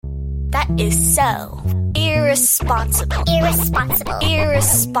That is so irresponsible. Irresponsible.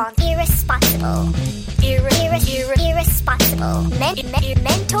 Irresponsible. Irresponsible. Irresponsible.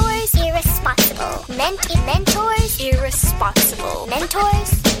 Mentors. Irresponsible. Mentors. Irresponsible.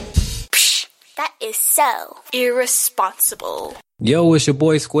 Mentors. Psh, that is so irresponsible. Yo, it's your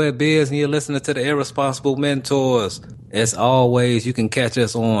boy Square Biz, and you're listening to the Irresponsible Mentors. As always, you can catch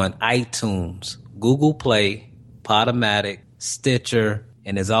us on iTunes, Google Play, Podomatic, Stitcher,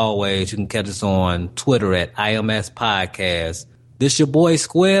 and as always, you can catch us on Twitter at IMS Podcast. This your boy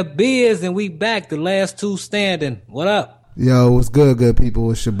Square Biz, and we back, the last two standing. What up? Yo, what's good people?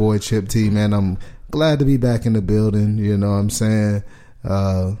 It's your boy Chip T, man. I'm glad to be back in the building, you know what I'm saying?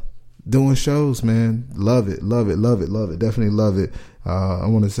 Doing shows, man. Love it. Definitely love it. I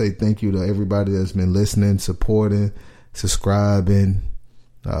want to say thank you to everybody that's been listening, supporting, subscribing,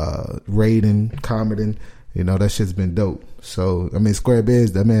 rating, commenting. You know, that shit's been dope. So, I mean, Square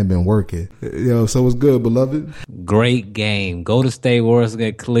Biz, that man been working. Yo, so what's good, beloved? Great game. Golden State Warriors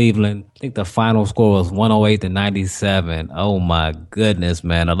against Cleveland. I think the final score was 108-97. Oh, my goodness,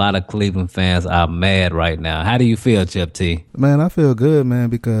 man. A lot of Cleveland fans are mad right now. How do you feel, Chip T? Man, I feel good, man,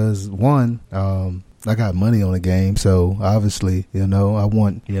 because, one, I got money on the game, so obviously, you know, I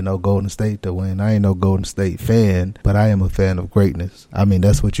want, you know, Golden State to win. I ain't no Golden State fan, but I am a fan of greatness. I mean,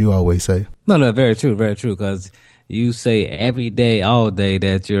 that's what you always say. No, very true, because you say every day, all day,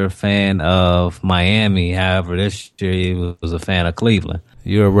 that you're a fan of Miami. However, this year you was a fan of Cleveland.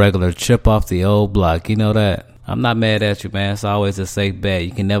 You're a regular chip off the old block. You know that? I'm not mad at you, man. It's always a safe bet.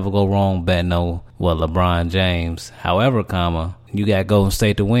 You can never go wrong betting on LeBron James. However, you got Golden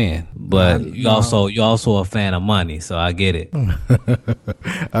State to win, but you're also a fan of money, so I get it.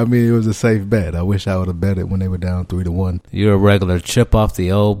 I mean, it was a safe bet. I wish I would have bet it when they were down 3-1. You're a regular chip off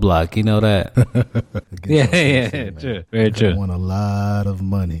the old block. You know that? yeah, true. Very true. I won a lot of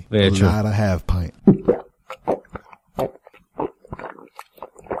money. Very true. A lot of half pint.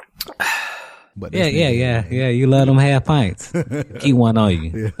 But yeah. You love them half pints. Keep one on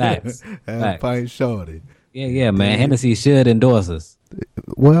you. Facts. Half pint shorty. Yeah, man. Hennessy should endorse us.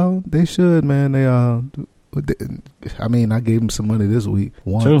 Well, they should, man. I mean, I gave them some money this week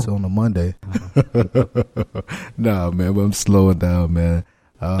once on a Monday. Nah, man, but I'm slowing down, man.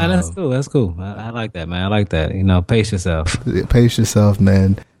 That's cool. I like that, man. I like that. You know, pace yourself. Pace yourself,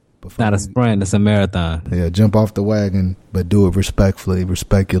 man. It's not a sprint, it's a marathon. Yeah, jump off the wagon, but do it respectfully.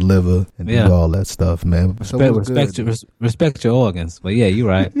 Respect your liver and do all that stuff, man. Respect your organs. But yeah, you're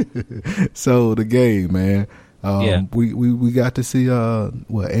right. So the game, man. We got to see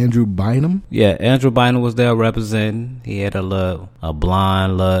Andrew Bynum. Yeah, Andrew Bynum was there representing. He had a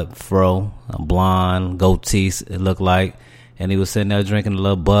blonde fro, a blonde goatee, it looked like. And he was sitting there drinking a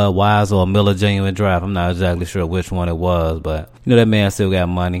little Budweiser or Miller Genuine Draft. I'm not exactly sure which one it was, but you know that man still got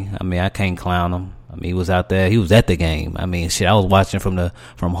money. I mean, I can't clown him. I mean, he was out there. He was at the game. I mean, shit, I was watching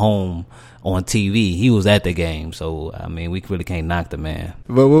from home on TV. He was at the game, so I mean, we really can't knock the man.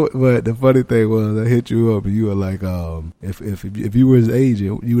 But the funny thing was, I hit you up and you were like, if you were his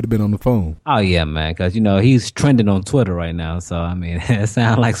agent, you would have been on the phone. Oh yeah, man, because you know he's trending on Twitter right now. So I mean, it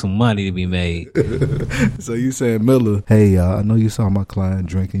sounds like some money to be made. So you said, Miller, hey, I know you saw my client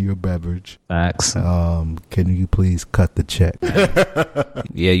drinking your beverage. Facts. Can you please cut the check?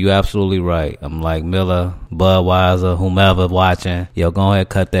 Yeah, you're absolutely right. I'm like, Miller, Budweiser, whomever watching, yo, go ahead,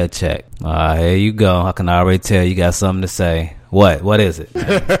 cut that check. Here you go. I can already tell you got something to say. What is it?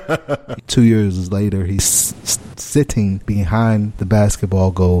 2 years later, he's sitting behind the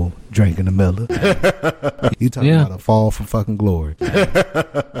basketball goal drinking a Miller. You talking about a fall from fucking glory.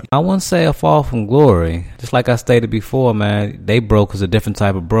 I wouldn't say a fall from glory. Just like I stated before, man, they broke is a different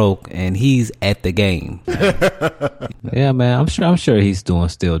type of broke, and he's at the game. Yeah, man, I'm sure he's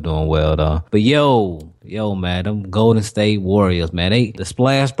still doing well though. But yo, man, them Golden State Warriors, man, the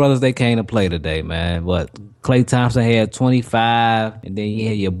Splash Brothers, they came to play today, man. What? Klay Thompson had 25, and then you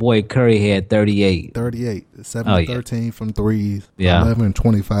had your boy Curry had 38. 7-13 from threes,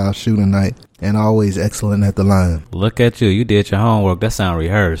 11-25 shooting night, and always excellent at the line. Look at you. You did your homework. That sound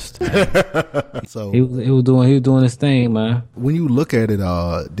rehearsed. So he was doing his thing, man. When you look at it,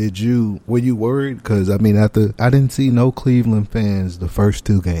 were you worried? Because I mean, I didn't see no Cleveland fans the first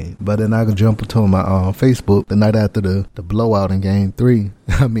two games, but then I could jump into my Facebook the night after the blowout in game 3.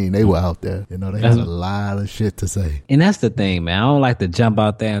 I mean, they were out there. You know, they had a lot of shit to say. And that's the thing, man. I don't like to jump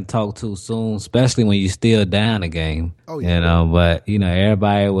out there and talk too soon, especially when you're still down a game. Oh, yeah. You know, but, you know,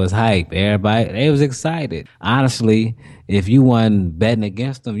 everybody was hype. They was excited. Honestly, if you wasn't betting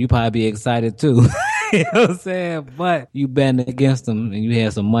against them, you probably be excited too. You know what I'm saying? But you betting against them and you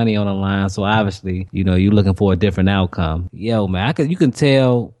had some money on the line, so obviously, you're looking for a different outcome. Yo, man, you can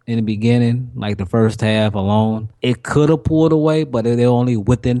tell in the beginning, like the first half alone, it could have pulled away, but they're only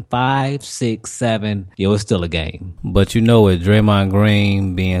within 5, 6, 7. It's still a game. But with Draymond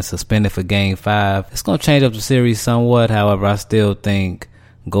Green being suspended for Game 5, it's going to change up the series somewhat. However, I still think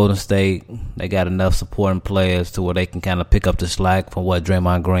Golden State, they got enough supporting players to where they can kind of pick up the slack from what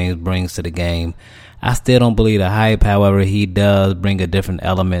Draymond Green brings to the game. I still don't believe the hype. However, he does bring a different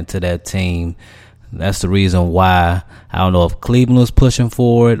element to that team. That's the reason why I don't know if Cleveland was pushing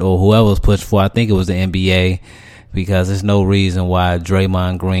for it or whoever was pushing for it. I think it was the NBA, because there's no reason why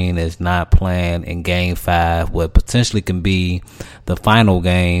Draymond Green is not playing in Game 5, what potentially can be the final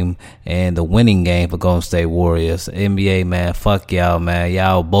game and the winning game for Golden State Warriors. NBA, man, fuck y'all, man.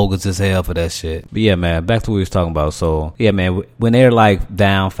 Y'all bogus as hell for that shit. But yeah, man, back to what we was talking about. So, yeah, man, when they're like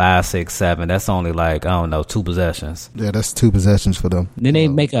down 5, 6, 7, that's only like, I don't know, 2 possessions. Yeah, that's 2 possessions for them. Then they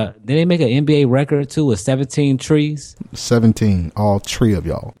make an NBA record too with 17 trees. 17, all 3 of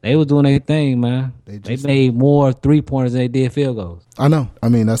y'all. They was doing their thing, man. They made more 3-pointers than they did field goals. I know. I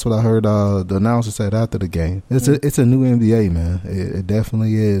mean, that's what I heard the announcer said after the game. It's a new NBA, man. It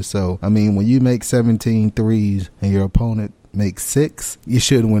definitely is. So, I mean, when you make 17 threes and your opponent makes 6, you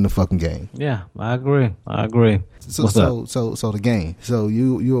shouldn't win the fucking game. Yeah, I agree. So the game. So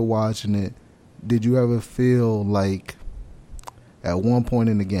you were watching it. Did you ever feel like at one point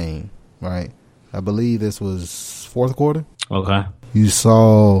in the game, right? I believe this was fourth quarter. Okay. You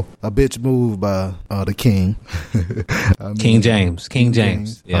saw a bitch move by the King. King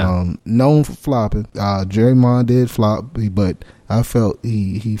James. Yeah. Known for flopping. Draymond did flop, but I felt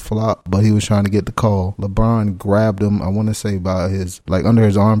he flopped, but he was trying to get the call. LeBron grabbed him, I want to say by his, like under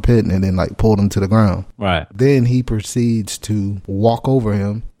his armpit, and then like pulled him to the ground. Right. Then he proceeds to walk over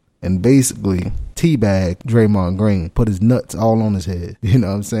him and basically teabag Draymond Green, put his nuts all on his head. You know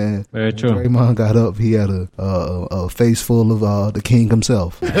what I'm saying? Very true. When Draymond got up, he had a face full of the king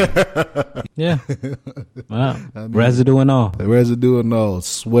himself. Yeah. Wow. I mean, residue and all.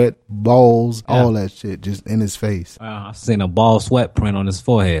 Sweat, balls, all that shit just in his face. Wow, I've seen a ball sweat print on his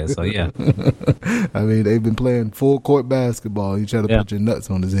forehead, so yeah. I mean, they've been playing full court basketball. You try to put your nuts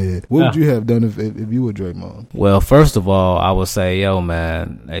on his head. What would you have done if you were Draymond? Well, first of all, I would say, yo,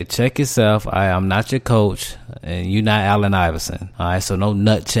 man, hey, check yourself. I'm not your coach, and you're not Allen Iverson. All right, so no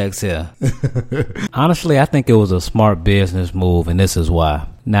nut checks here. Honestly, I think it was a smart business move, and this is why.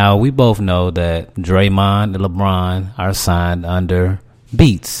 Now, we both know that Draymond and LeBron are signed under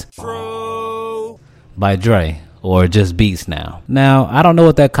Beats by Dre, or just Beats now. Now, I don't know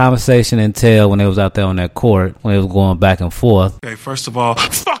what that conversation entailed when they was out there on that court, when it was going back and forth. Okay, first of all,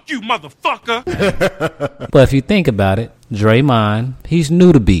 fuck you, motherfucker. But if you think about it, Draymond, he's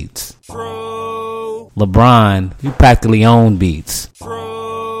new to Beats. LeBron, you practically own Beats.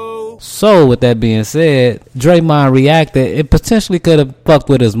 So, with that being said, Draymond reacted. It potentially could have fucked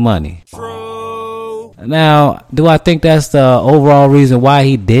with his money. Now, do I think that's the overall reason why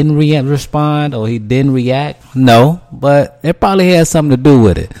he didn't respond or he didn't react? No, but it probably had something to do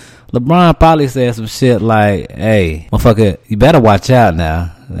with it. LeBron probably said some shit like, hey, motherfucker, you better watch out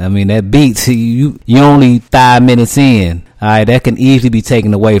now. I mean, that Beats, you only 5 minutes in. All right, that can easily be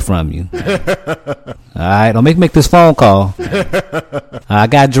taken away from you. All right, don't make this phone call. I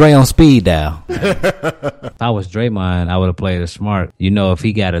got Dre on speed dial. If I was Draymond, I would have played it smart. If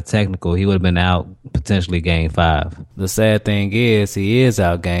he got a technical, he would have been out potentially Game 5. The sad thing is, he is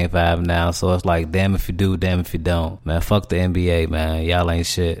out Game 5 now, so it's like, damn if you do, damn if you don't. Man, fuck the NBA, man. Y'all ain't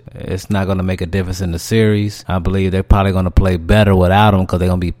shit. It's not going to make a difference in the series. I believe they're probably going to play better without him because they're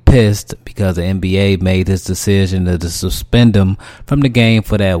going to be pissed because the NBA made this decision to suspend him from the game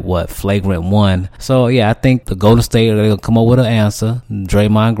for that, flagrant 1. So, yeah, I think the Golden State, they're going to come up with an answer.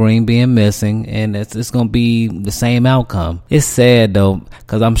 Draymond Green being missing, and it's going to be the same outcome. It's sad, though,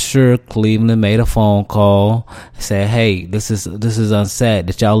 because I'm sure Cleveland made a phone call, said, hey, this is unsaid.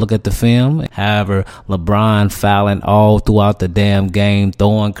 Did y'all look at the film? However, LeBron fouling all throughout the damn game,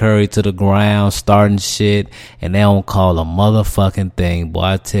 throwing Curry to the ground, starting shit, and they don't call a motherfucking thing. Boy,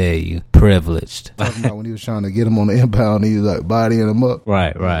 I tell you, privileged. Talking about when he was trying to get him on the inbound, he was like bodying him up.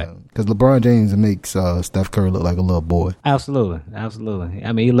 Right. Because LeBron James makes Steph Curry look like a little boy. Absolutely.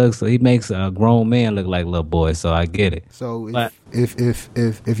 I mean, he makes a grown man look like a little boy. So I get it. So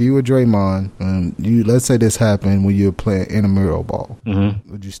if you were Draymond, and let's say this happened when you were playing intramural ball,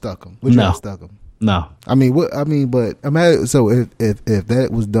 would you stuck him? Would you have stuck him? No. But imagine. So if that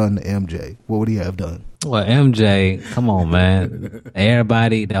was done to MJ, what would he have done? Well, MJ, come on, man.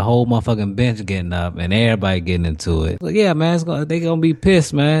 Everybody, the whole motherfucking bench getting up and everybody getting into it. Well, yeah, man, they gonna be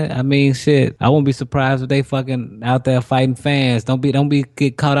pissed, man. I mean, shit. I won't be surprised if they fucking out there fighting fans. Don't be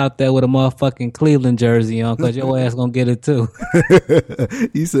get caught out there with a motherfucking Cleveland jersey on, cause your ass gonna get it too.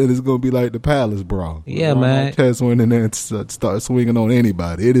 He said it's gonna be like the Palace brawl. Yeah, man. Chest went in there and start swinging on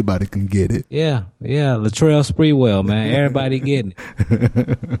anybody. Anybody can get it. Yeah. Latrell Sprewell, man. Everybody getting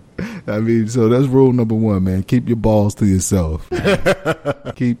it. I mean, so that's rule number 1, man. Keep your balls to yourself.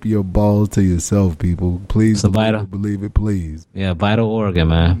 Keep your balls to yourself, people. Please believe it, please. Yeah, vital organ,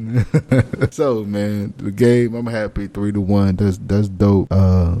 man. So, man, the game, I'm happy 3-1. That's dope.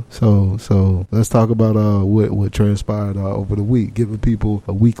 So let's talk about what transpired over the week. Giving people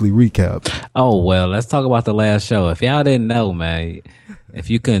a weekly recap. Oh, well, let's talk about the last show. If y'all didn't know, man, if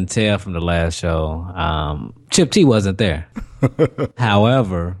you couldn't tell from the last show, Chip T wasn't there.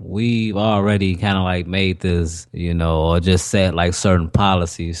 However, we've already kind of like made this, or just set like certain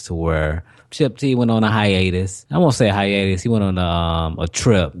policies to where Chip T went on a hiatus. I won't say a hiatus. He went on a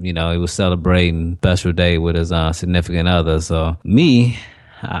trip. He was celebrating special day with his significant other. So me,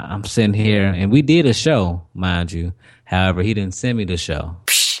 I'm sitting here and we did a show, mind you. However, he didn't send me the show.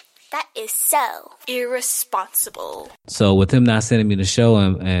 That is so irresponsible. So with him not sending me the show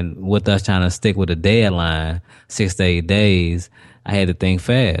and with us trying to stick with a deadline, 6 to 8 days, I had to think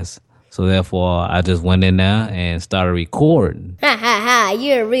fast. So therefore, I just went in there and started recording. Ha ha ha,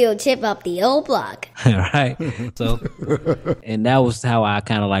 you're a real chip up the old block. Right? So, and that was how I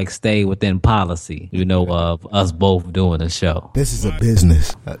kind of like stayed within policy, of us both doing the show. This is a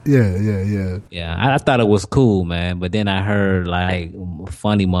business. Yeah. Yeah, I thought it was cool, man. But then I heard like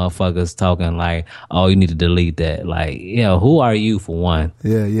funny motherfuckers talking like, oh, you need to delete that. Like, who are you for one?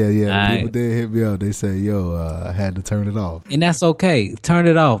 Yeah. People did hit me up. They say, I had to turn it off. And that's okay. Turn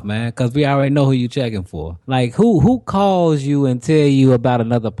it off, man. Because we already know who you checking for. Like, who calls you and tell you about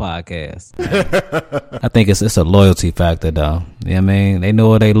another podcast? I think it's a loyalty factor, though. You know what I mean? They know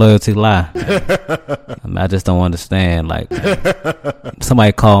where they loyalty lie. I just don't understand. Like,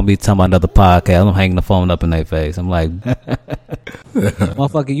 somebody called me talking about another podcast. I'm hanging the phone up in their face. I'm like,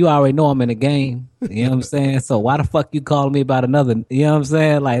 motherfucker, you already know I'm in the game. You know what I'm saying? So why the fuck you calling me about another? You know what I'm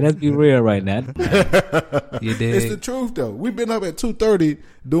saying? Like, let's be real right now. You dig? It's the truth, though. We've been up at 2:30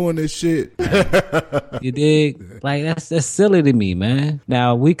 doing this shit. You dig? Like, that's silly to me, man.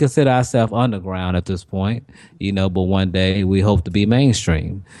 Now, we consider ourselves underground at this point, but one day we hope to be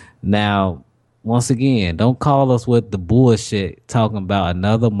mainstream. Now, once again, don't call us with the bullshit talking about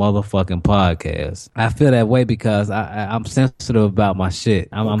another motherfucking podcast. I feel that way because I'm sensitive about my shit.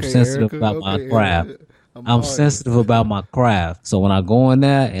 I'm sensitive about my craft. I'm sensitive about my craft. So when I go in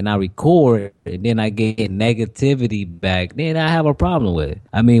there and I record and then I get negativity back, then I have a problem with it.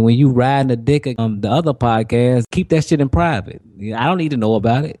 I mean, when you riding the dick of the other podcast, keep that shit in private. I don't need to know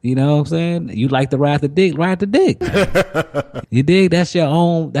about it. You know what I'm saying? You like to ride the dick, ride the dick. You dig? That's your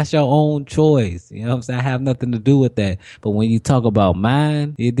own choice. You know what I'm saying? I have nothing to do with that. But when you talk about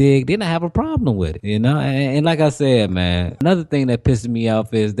mine, you dig, then I have a problem with it. And like I said, man, another thing that pisses me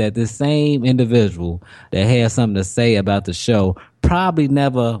off is that the same individual that has something to say about the show probably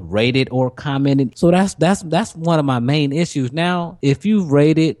never rated or commented. So that's one of my main issues. Now, if you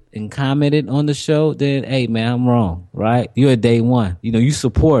rated and commented on the show, then hey man, I'm wrong, right? You're a day one. You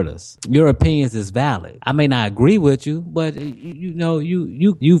support us. Your opinions is valid. I may not agree with you, but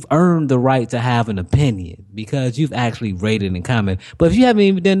you've earned the right to have an opinion because you've actually rated and commented. But if you haven't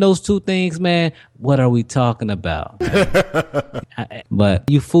even done those two things, man, what are we talking about? But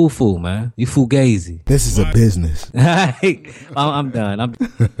you foo, man. You fugazi. This is a business. I'm done.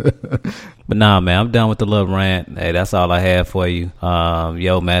 But nah, man, I'm done with the little rant. Hey, that's all I have for you.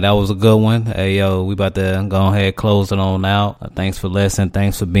 Yo, man, that was a good one. Hey, yo, we about to go ahead, close it on out. Thanks for listening.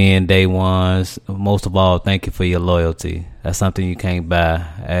 Thanks for being day ones. Most of all, thank you for your loyalty. That's something you can't buy.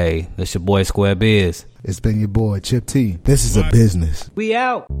 Hey, that's your boy Square Biz. It's been your boy Chip T. This is a business. We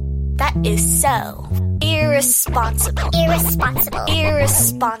out. That is so irresponsible. Irresponsible.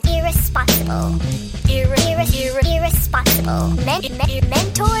 Irresponsible. Irresponsible.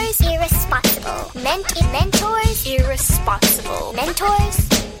 Mentors irresponsible. Mentors irresponsible. Mentors.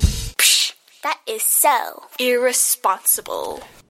 Psh, that is so irresponsible.